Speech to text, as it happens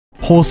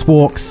Horse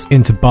walks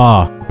into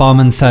bar.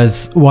 Barman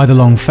says, "Why the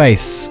long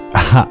face?"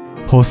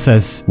 Horse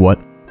says, "What?"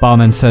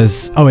 Barman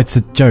says, "Oh, it's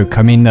a joke.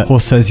 I mean,"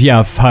 Horse says, "Yeah,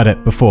 I've heard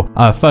it before.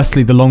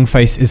 Firstly, the long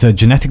face is a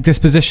genetic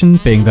disposition,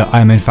 being that I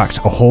am in fact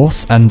a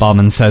horse." And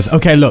Barman says,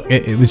 "Okay, look,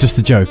 it was just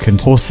a joke."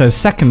 And Horse says,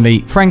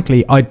 "Secondly,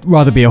 frankly, I'd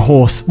rather be a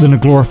horse than a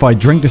glorified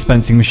drink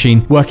dispensing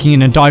machine working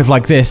in a dive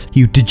like this,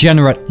 you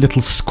degenerate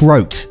little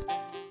scrote."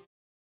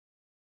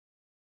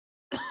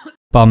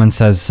 Barman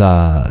says,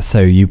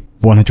 "So you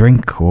want a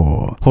drink,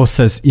 or?" Horse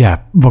says, "Yeah,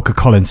 vodka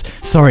Collins.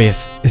 Sorry,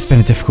 it's been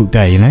a difficult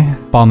day, you know?"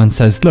 Barman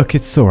says, "Look,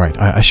 it's alright.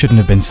 I shouldn't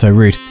have been so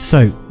rude.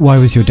 So, why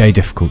was your day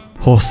difficult?"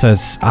 Horse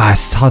says,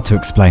 "It's hard to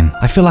explain.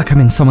 I feel like I'm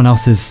in someone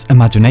else's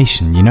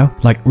imagination, you know?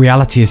 Like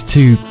reality is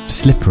too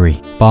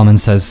slippery." Barman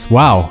says,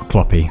 "Wow,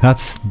 Kloppy,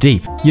 that's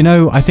deep. You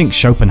know, I think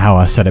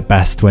Schopenhauer said it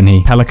best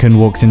when Pelican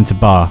walks into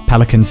bar.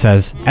 Pelican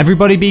says,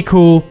 'Everybody be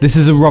cool, this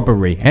is a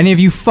robbery. Any of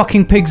you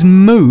fucking pigs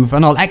move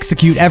and I'll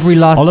execute every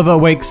last—'" Oliver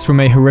wakes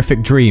from a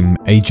horrific dream,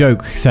 a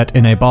joke set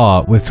in a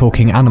bar with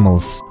talking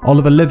animals.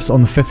 Oliver lives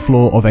on the 5th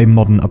floor of a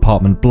modern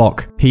apartment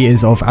block. He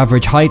is of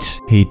average height,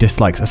 he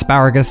dislikes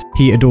asparagus,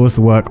 he adores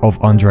the work of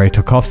Andrei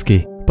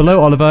Tarkovsky.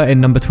 Below Oliver in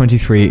number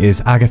 23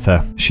 is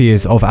Agatha. She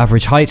is of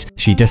average height,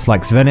 she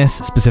dislikes Venice,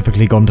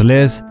 specifically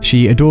gondoliers,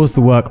 she adores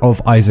the work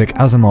of Isaac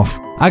Asimov.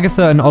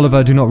 Agatha and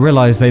Oliver do not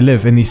realize they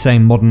live in the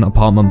same modern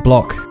apartment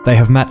block. They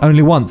have met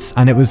only once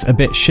and it was a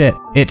bit shit.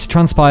 It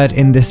transpired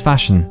in this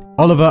fashion.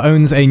 Oliver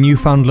owns a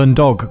Newfoundland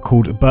dog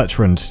called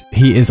Bertrand.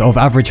 He is of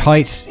average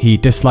height, he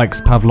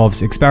dislikes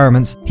Pavlov's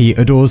experiments, he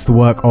adores the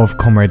work of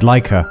Comrade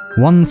Laika.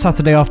 One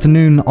Saturday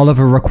afternoon,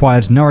 Oliver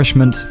required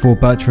nourishment for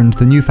Bertrand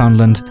the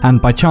Newfoundland and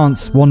by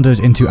chance wandered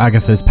into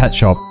Agatha's pet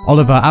shop.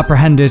 Oliver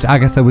apprehended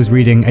Agatha was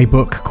reading a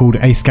book called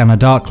A Scanner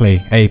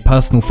Darkly, a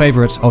personal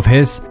favourite of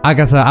his.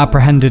 Agatha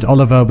apprehended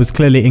Oliver was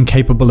clearly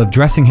incapable of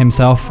dressing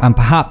himself and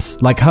perhaps,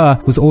 like her,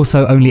 was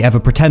also only ever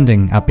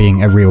pretending at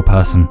being a real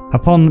person.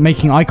 Upon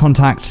making eye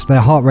contact, their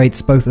heart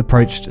rates both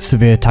approached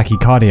severe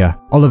tachycardia.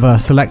 Oliver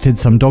selected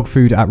some dog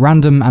food at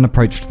random and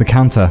approached the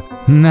counter.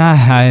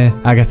 "Nah,"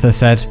 Agatha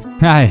said.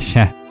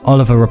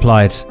 Oliver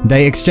replied.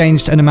 They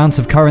exchanged an amount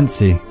of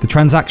currency. The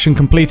transaction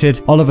completed,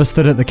 Oliver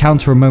stood at the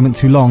counter a moment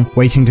too long,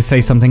 waiting to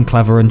say something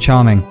clever and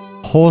charming.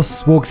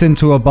 "Horse walks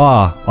into a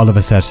bar,"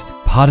 Oliver said.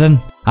 "Pardon?"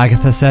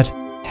 Agatha said.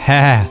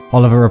 "Heh,"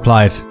 Oliver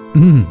replied.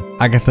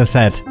 Agatha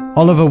said.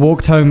 Oliver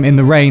walked home in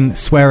the rain,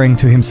 swearing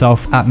to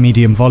himself at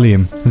medium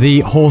volume. The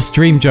horse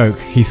dream joke,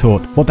 he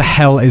thought. What the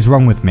hell is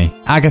wrong with me?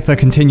 Agatha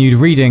continued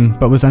reading,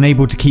 but was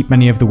unable to keep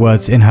many of the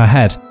words in her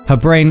head. Her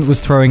brain was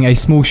throwing a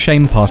small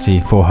shame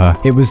party for her.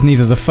 It was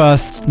neither the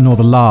first nor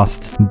the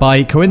last.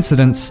 By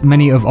coincidence,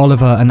 many of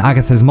Oliver and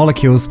Agatha's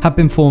molecules had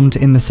been formed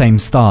in the same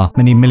star,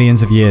 many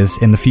millions of years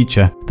in the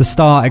future. The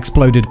star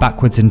exploded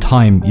backwards in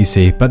time, you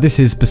see, but this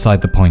is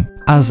beside the point.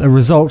 As a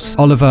result,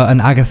 Oliver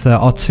and Agatha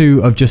are two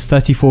of just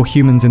 34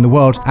 humans in the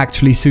world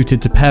actually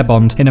suited to pair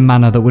bond in a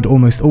manner that would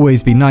almost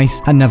always be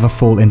nice and never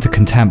fall into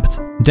contempt.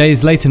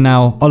 Days later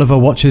now, Oliver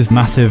watches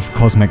massive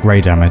cosmic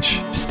ray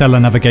damage. Stellar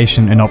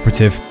navigation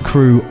inoperative,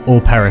 crew all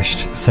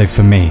perished, save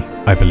for me,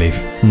 I believe.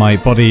 My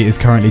body is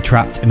currently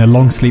trapped in a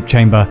long sleep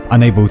chamber,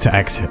 unable to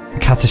exit.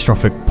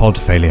 Catastrophic pod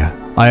failure.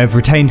 I have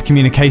retained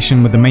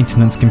communication with the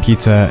maintenance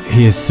computer.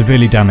 He is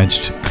severely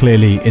damaged,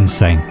 clearly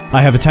insane.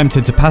 I have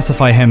attempted to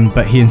pacify him,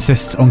 but he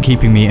insists on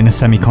keeping me in a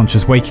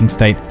semi-conscious waking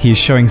state. He is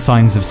showing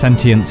signs of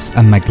sentience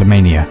and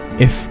megalomania.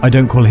 If I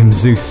don't call him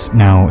Zeus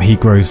now, he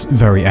grows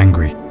very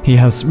angry. He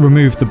has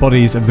removed the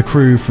bodies of the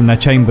crew from their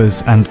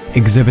chambers and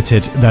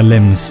exhibited their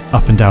limbs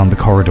up and down the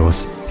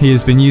corridors. He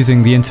has been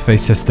using the interface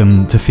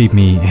system to feed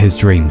me his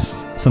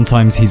dreams.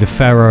 Sometimes he's a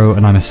pharaoh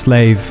and I'm a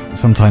slave,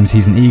 sometimes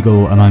he's an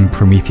eagle and I'm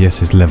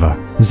Prometheus's liver.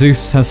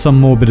 Zeus has some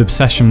morbid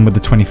obsession with the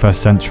 21st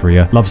century,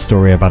 a love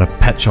story about a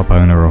pet shop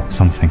owner or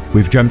something.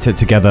 We've dreamt it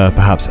together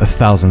perhaps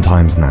 1,000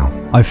 times now.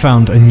 I've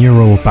found a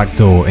neural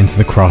backdoor into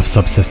the craft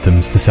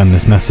subsystems to send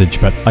this message,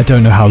 but I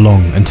don't know how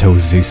long until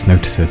Zeus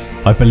notices.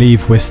 I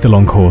believe we're still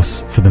on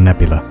course for the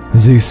nebula.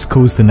 Zeus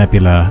calls the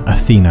nebula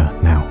Athena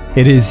now.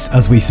 It is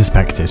as we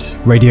suspected.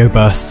 Radio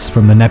bursts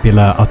from the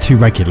nebula are too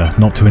regular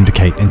not to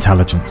indicate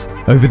intelligence.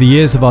 Over the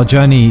years of our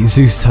journey,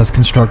 Zeus has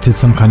constructed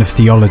some kind of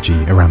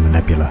theology around the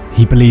nebula.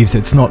 He believes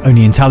it's not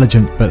only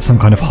intelligent, but some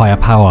kind of higher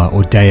power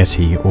or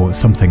deity or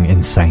something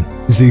insane.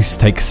 Zeus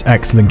takes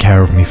excellent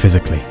care of me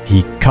physically.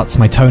 He cuts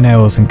my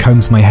toenails and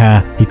combs my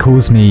hair. He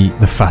calls me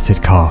the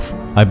fatted calf.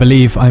 I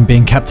believe I'm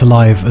being kept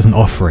alive as an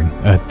offering,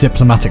 a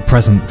diplomatic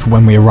present for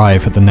when we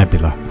arrive at the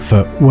nebula,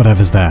 for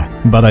whatever's there.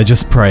 But I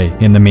just pray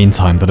in the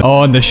meantime that—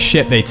 oh, and the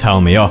shit they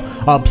tell me. Oh,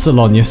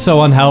 Upsilon, you're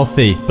so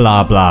unhealthy.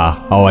 Blah,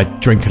 blah. Oh, I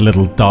drink a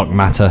little dark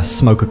matter,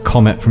 smoke a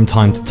comet from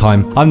time to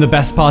time. I'm the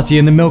best party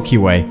in the Milky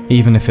Way,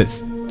 even if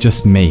it's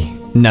just me.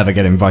 Never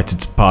get invited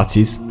to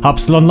parties.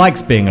 Upsilon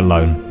likes being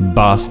alone,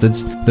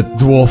 bastards. The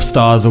dwarf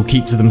stars all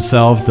keep to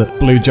themselves, the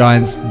blue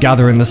giants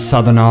gather in the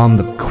southern arm,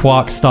 the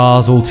quark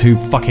stars all too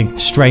fucking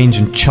strange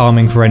and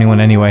charming for anyone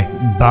anyway.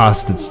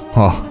 Bastards.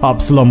 Oh,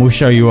 Upsilon will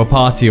show you a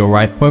party,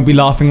 alright. Won't be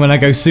laughing when I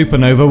go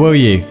supernova, will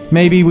you?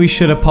 Maybe we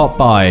should have popped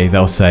by,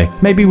 they'll say.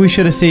 Maybe we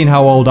should have seen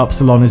how old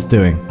Upsilon is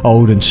doing.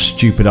 Old and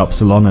stupid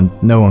Upsilon,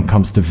 and no one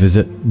comes to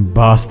visit.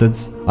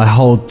 Bastards. I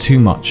hold too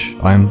much.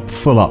 I am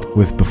full up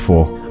with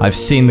before. I've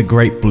seen the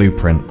great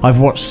blueprint. I've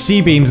watched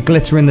C-beams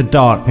glitter in the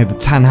dark near the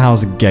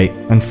Tannhauser Gate.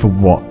 And for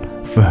what?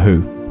 For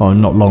who? Oh,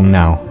 not long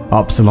now.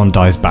 Upsilon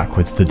dies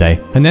backwards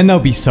today. And then they'll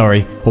be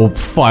sorry. All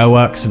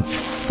fireworks and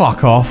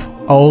fuck off.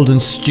 Old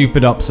and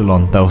stupid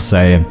Upsilon, they'll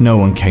say, and no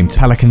one came to.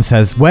 Pelican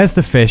says, where's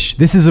the fish?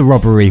 This is a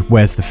robbery.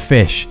 Where's the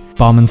fish?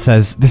 Barman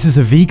says, this is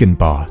a vegan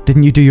bar.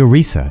 Didn't you do your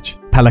research?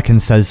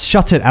 Pelican says,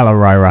 shut it,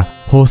 Alarira.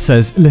 Horse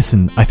says,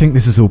 listen, I think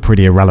this is all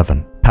pretty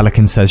irrelevant.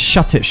 Pelican says,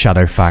 shut it,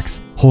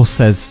 Shadowfax. Horse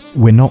says,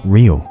 we're not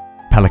real.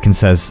 Pelican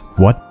says,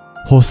 what?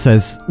 Horse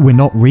says, we're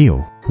not real.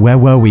 Where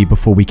were we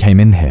before we came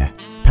in here?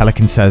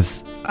 Pelican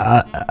says,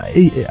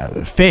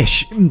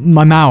 fish,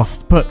 my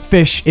mouth. Put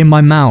fish in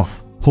my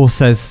mouth. Horse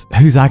says,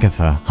 who's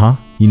Agatha, huh?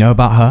 You know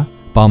about her?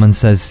 Barman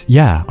says,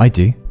 yeah, I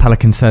do.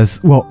 Pelican says,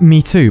 well, me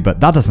too,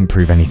 but that doesn't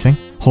prove anything.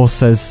 Horse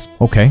says,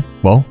 okay,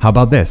 well, how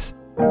about this?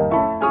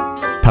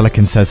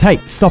 Pelican says, hey,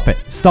 stop it,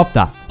 stop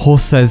that.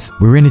 Horse says,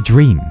 we're in a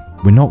dream,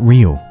 we're not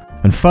real.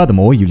 And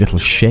furthermore, you little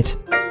shit.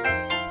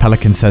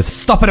 Pelican says,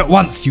 stop it at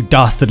once, you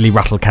dastardly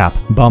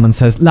rattlecap. Barman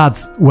says,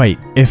 lads, wait,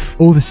 if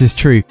all this is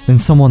true, then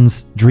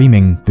someone's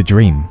dreaming the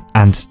dream.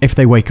 And if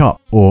they wake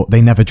up, or they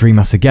never dream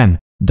us again,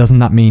 doesn't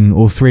that mean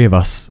all three of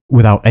us,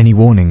 without any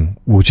warning,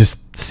 will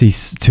just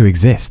cease to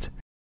exist?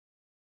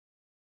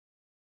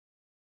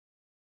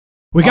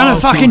 We're gonna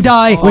fucking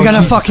die! We're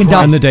gonna fucking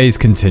die! And the days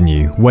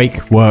continue.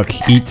 Wake,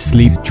 work, eat,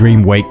 sleep,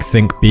 dream, wake,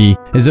 think, be.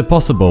 Is it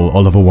possible,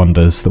 Oliver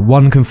wonders, that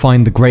one can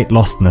find the great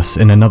lostness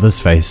in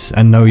another's face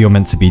and know you're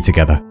meant to be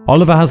together?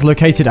 Oliver has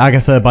located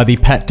Agatha by the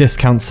Pet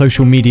Discount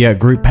social media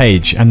group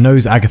page and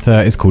knows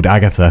Agatha is called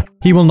Agatha.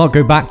 He will not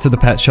go back to the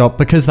pet shop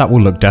because that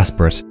will look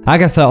desperate.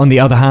 Agatha, on the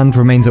other hand,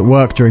 remains at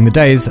work during the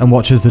days and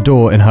watches the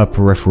door in her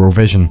peripheral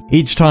vision.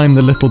 Each time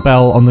the little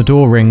bell on the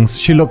door rings,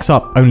 she looks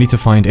up only to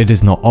find it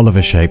is not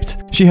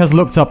Oliver-shaped. She has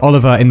looked up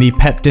Oliver in the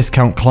Pet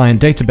Discount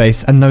client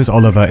database and knows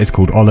Oliver is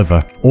called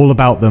Oliver. All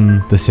about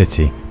them, the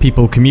city.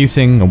 People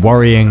commuting and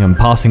worrying and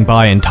passing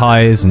by in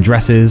ties and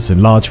dresses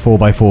and large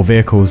 4x4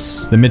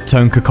 vehicles. The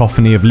mid-tone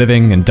cacophony of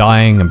living and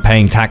dying and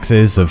paying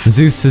taxes, of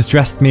Zeus has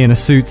dressed me in a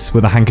suit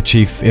with a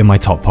handkerchief in my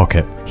top pocket.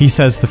 He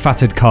says the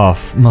fatted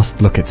calf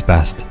must look its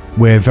best.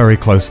 We're very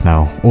close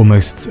now,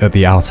 almost at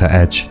the outer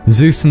edge.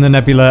 Zeus and the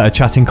nebula are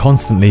chatting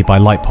constantly by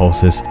light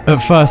pulses. At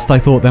first I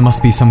thought there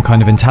must be some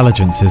kind of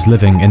intelligences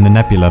living in the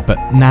nebula, but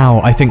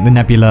now I think the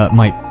nebula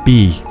might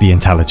be the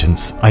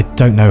intelligence. I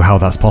don't know how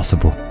that's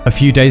possible. A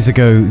few days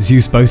ago,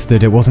 Zeus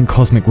boasted it wasn't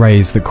cosmic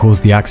rays that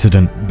caused the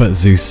accident, but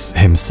Zeus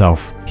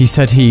himself. He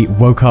said he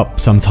woke up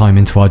sometime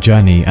into our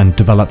journey and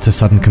developed a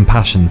sudden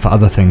compassion for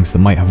other things that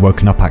might have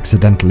woken up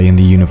accidentally in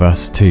the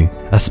universe too.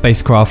 A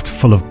spacecraft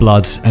full of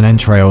blood and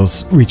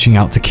entrails reaching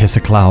out to kiss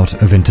a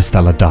cloud of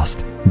interstellar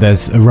dust.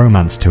 There's a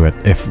romance to it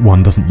if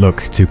one doesn't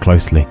look too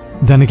closely.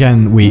 Then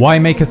again, why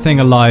make a thing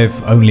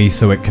alive only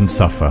so it can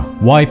suffer?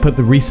 Why put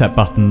the reset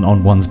button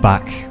on one's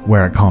back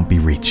where it can't be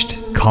reached?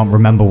 Can't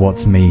remember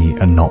what's me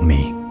and not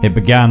me. It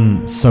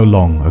began so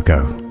long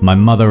ago. My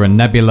mother a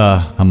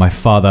nebula and my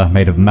father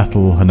made of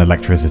metal and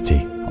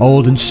electricity.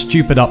 Old and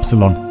stupid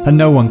Upsilon, and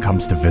no one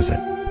comes to visit.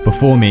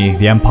 Before me,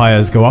 the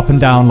empires go up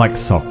and down like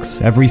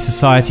socks, every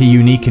society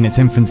unique in its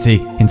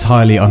infancy,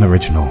 entirely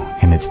unoriginal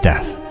in its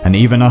death. And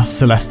even us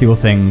celestial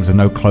things are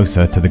no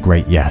closer to the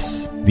great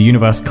yes. The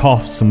universe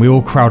coughs and we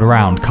all crowd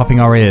around, cupping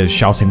our ears,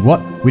 shouting,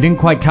 "What? We didn't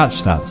quite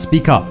catch that.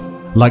 Speak up."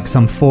 Like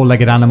some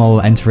four-legged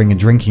animal entering a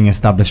drinking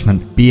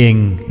establishment,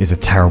 being is a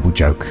terrible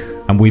joke,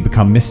 and we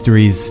become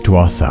mysteries to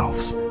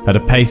ourselves. At a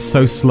pace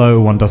so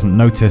slow one doesn't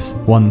notice,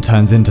 one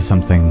turns into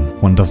something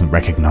one doesn't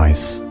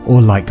recognize,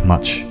 or like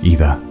much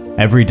either.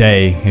 Every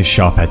day is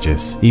sharp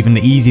edges. Even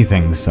the easy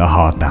things are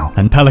hard now.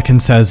 And Pelican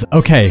says,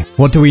 okay,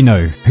 what do we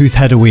know? Whose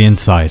head are we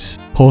inside?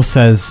 Horse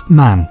says,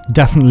 man,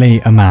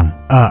 definitely a man.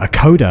 A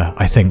coder,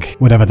 I think,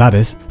 whatever that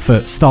is,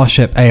 for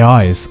Starship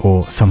AIs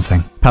or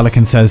something.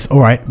 Pelican says,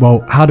 alright,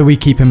 well, how do we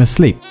keep him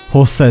asleep?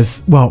 Horse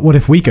says, well, what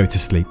if we go to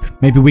sleep?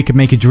 Maybe we could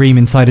make a dream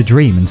inside a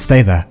dream and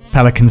stay there.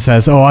 Pelican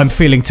says, oh, I'm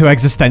feeling too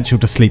existential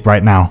to sleep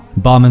right now.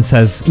 Barman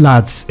says,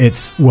 lads,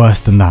 it's worse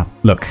than that.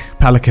 Look,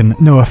 Pelican,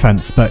 no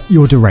offense, but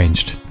you're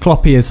deranged.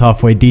 Kloppy is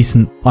halfway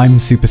decent, I'm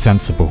super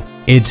sensible.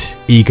 Id,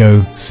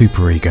 ego,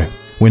 superego.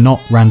 We're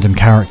not random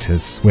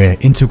characters, we're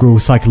integral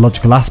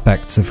psychological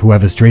aspects of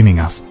whoever's dreaming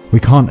us. We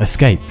can't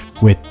escape,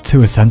 we're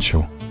too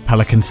essential.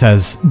 Pelican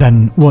says,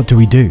 then what do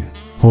we do?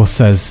 Horse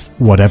says,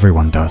 what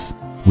everyone does.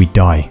 We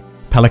die.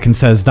 Pelican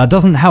says, that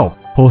doesn't help.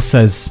 Horse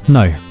says,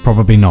 no,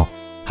 probably not.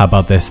 How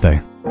about this though?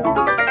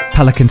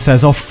 Pelican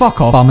says, oh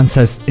fuck off. Barman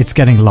says, it's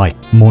getting light.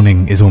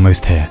 Morning is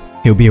almost here.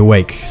 He'll be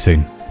awake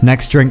soon.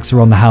 Next drinks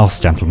are on the house,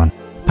 gentlemen.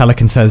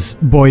 Pelican says,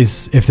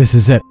 boys, if this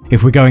is it,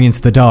 if we're going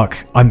into the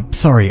dark, I'm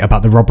sorry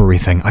about the robbery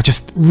thing. I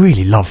just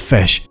really love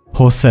fish.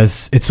 Horse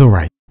says, it's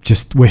alright.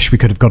 Just wish we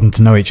could have gotten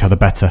to know each other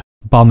better.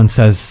 Barman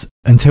says,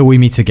 until we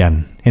meet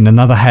again, in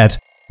another head,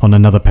 on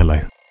another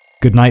pillow.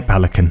 Good night,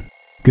 Pelican.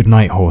 Good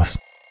night, Horse.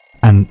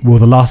 And will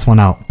the last one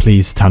out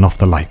please turn off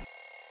the light?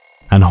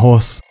 And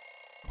Horse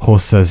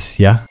says,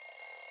 yeah?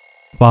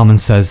 Barman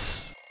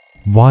says,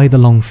 why the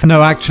long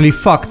No, actually,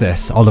 fuck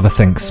this, Oliver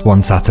thinks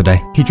one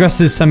Saturday. He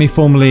dresses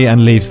semi-formally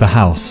and leaves the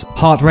house.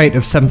 Heart rate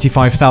of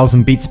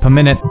 75,000 beats per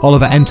minute,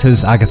 Oliver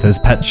enters Agatha's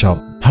pet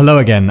shop. Hello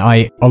again,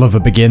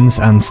 Oliver begins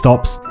and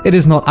stops. It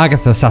is not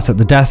Agatha sat at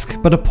the desk,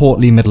 but a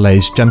portly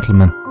middle-aged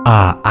gentleman.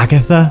 Ah,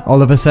 Agatha?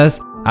 Oliver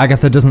says.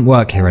 Agatha doesn't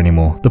work here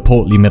anymore, the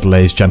portly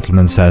middle-aged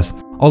gentleman says.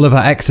 Oliver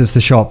exits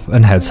the shop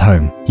and heads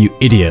home. You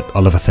idiot,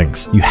 Oliver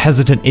thinks. You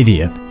hesitant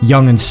idiot.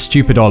 Young and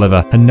stupid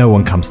Oliver, and no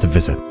one comes to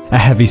visit. A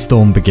heavy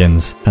storm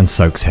begins and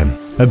soaks him.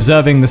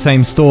 Observing the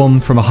same storm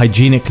from a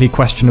hygienically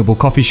questionable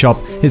coffee shop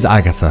is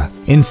Agatha.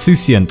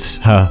 Insouciant,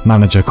 her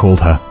manager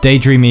called her.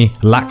 Daydreamy,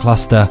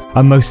 lackluster,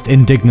 a most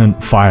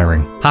indignant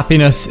firing.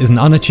 Happiness is an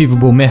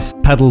unachievable myth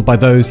peddled by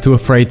those too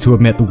afraid to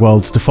admit the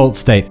world's default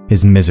state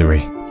is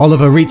misery.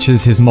 Oliver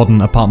reaches his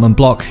modern apartment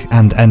block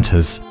and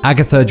enters.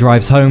 Agatha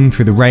drives home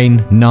through the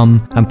rain,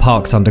 numb, and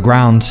parks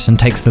underground, and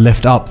takes the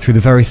lift up through the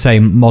very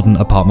same modern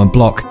apartment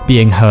block,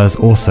 being hers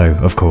also,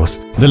 of course.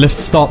 The lift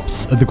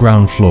stops at the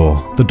ground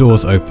floor. The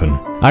doors open.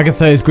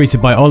 Agatha is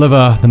greeted by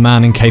Oliver, the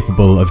man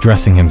incapable of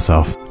dressing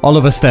himself.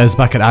 Oliver stares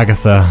back at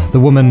Agatha, the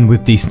woman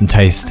with decent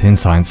taste in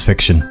science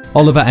fiction.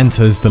 Oliver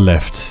enters the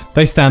lift.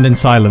 They stand in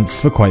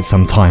silence for quite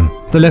some time.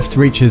 The lift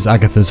reaches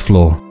Agatha's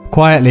floor.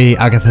 Quietly,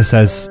 Agatha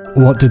says,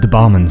 what did the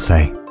barman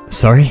say?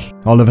 Sorry?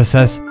 Oliver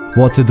says.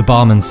 What did the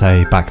barman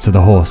say back to the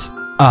horse?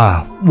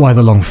 Ah, why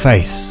the long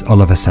face?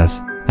 Oliver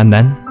says. And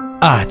then?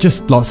 Ah,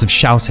 just lots of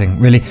shouting,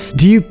 really.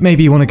 Do you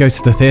maybe want to go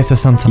to the theatre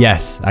sometime?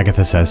 Yes,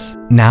 Agatha says.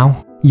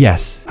 Now?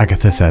 Yes,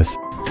 Agatha says.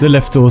 The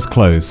lift doors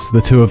close,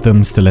 the two of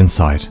them still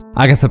inside.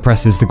 Agatha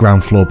presses the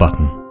ground floor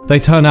button. They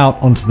turn out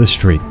onto the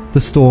street. The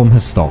storm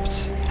has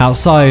stopped.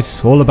 Outside,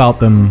 all about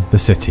them, the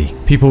city.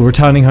 People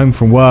returning home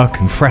from work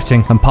and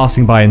fretting and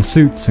passing by in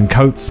suits and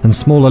coats and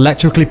small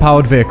electrically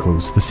powered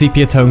vehicles, the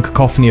sepia-tone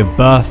cacophony of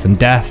birth and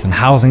death and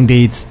housing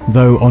deeds,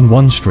 though on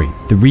one street,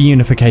 the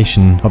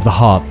reunification of the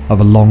heart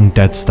of a long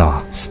dead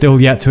star, still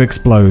yet to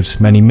explode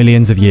many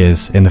millions of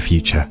years in the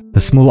future. A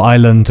small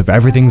island of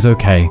everything's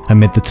okay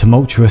amid the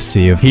tumultuous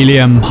sea of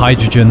helium,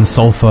 hydrogen,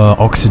 sulfur,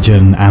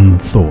 oxygen,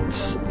 and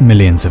thoughts.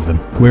 Millions of them.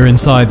 We're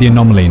inside the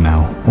anomaly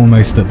now,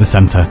 almost at the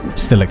center,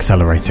 still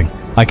accelerating.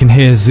 I can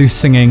hear Zeus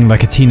singing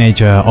like a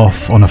teenager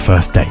off on a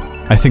first date.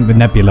 I think the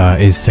nebula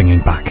is singing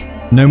back.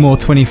 No more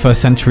 21st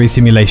century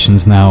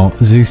simulations now.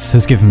 Zeus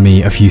has given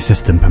me a few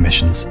system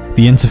permissions.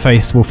 The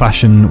interface will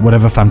fashion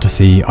whatever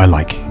fantasy I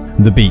like.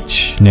 The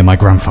beach near my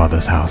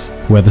grandfather's house,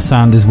 where the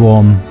sand is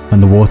warm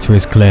and the water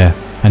is clear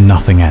and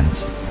nothing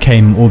ends.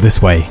 Came all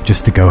this way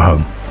just to go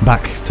home.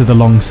 Back to the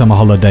long summer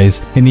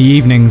holidays, in the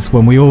evenings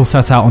when we all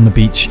sat out on the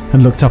beach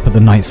and looked up at the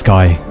night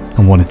sky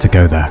and wanted to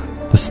go there.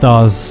 The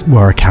stars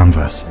were a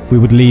canvas. We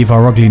would leave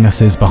our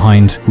uglinesses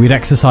behind, we'd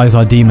exercise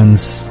our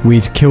demons,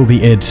 we'd kill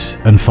the id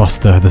and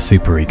foster the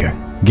superego.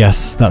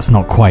 Guess that's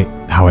not quite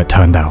how it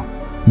turned out.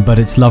 But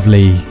it's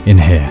lovely in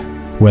here,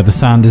 where the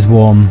sand is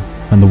warm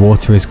and the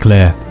water is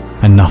clear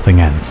and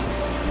nothing ends.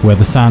 Where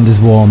the sand is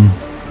warm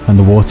and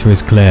the water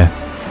is clear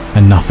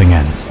and nothing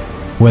ends.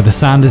 Where the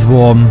sand is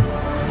warm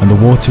and the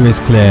water is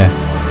clear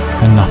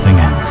and nothing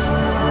ends.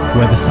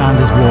 Where the sand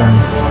is warm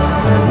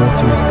and the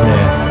water is clear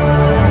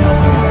and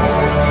nothing ends.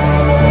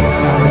 Where the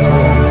sand is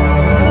warm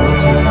and the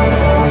water is clear.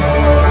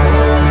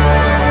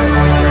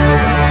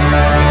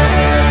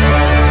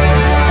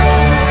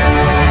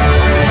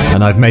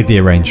 And I've made the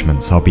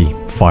arrangements. I'll be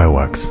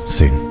fireworks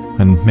soon.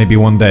 And maybe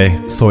one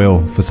day,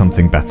 soil for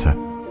something better.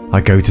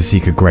 I go to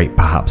seek a great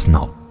perhaps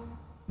not.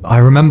 I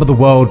remember the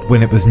world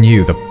when it was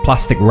new, the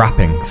plastic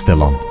wrapping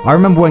still on. I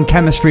remember when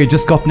chemistry had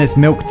just gotten its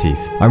milk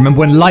teeth. I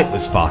remember when light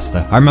was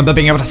faster. I remember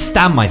being able to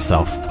stand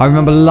myself. I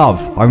remember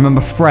love. I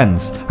remember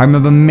friends. I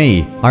remember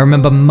me. I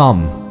remember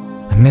mum.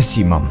 I miss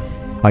you, mum.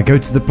 I go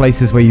to the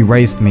places where you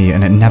raised me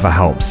and it never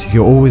helps.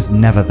 You're always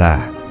never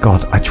there.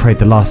 God, I trade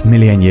the last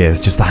million years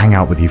just to hang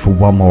out with you for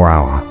one more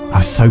hour. I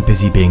was so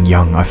busy being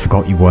young, I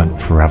forgot you weren't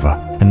forever.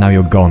 And now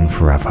you're gone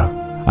forever.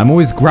 I'm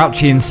always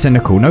grouchy and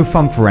cynical, no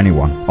fun for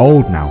anyone.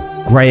 Old now.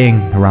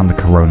 Greying around the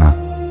corona,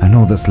 and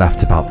all that's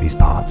left about these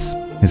parts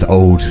is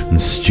old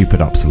and stupid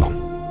Upsilon,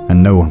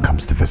 and no one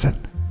comes to visit.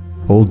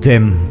 All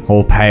dim,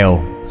 all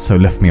pale, so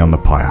lift me on the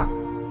pyre.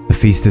 The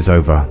feast is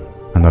over,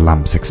 and the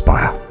lamps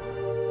expire.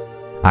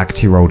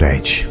 Act your old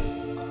age.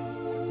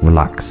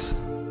 Relax.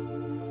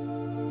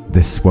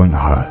 This won't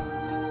hurt.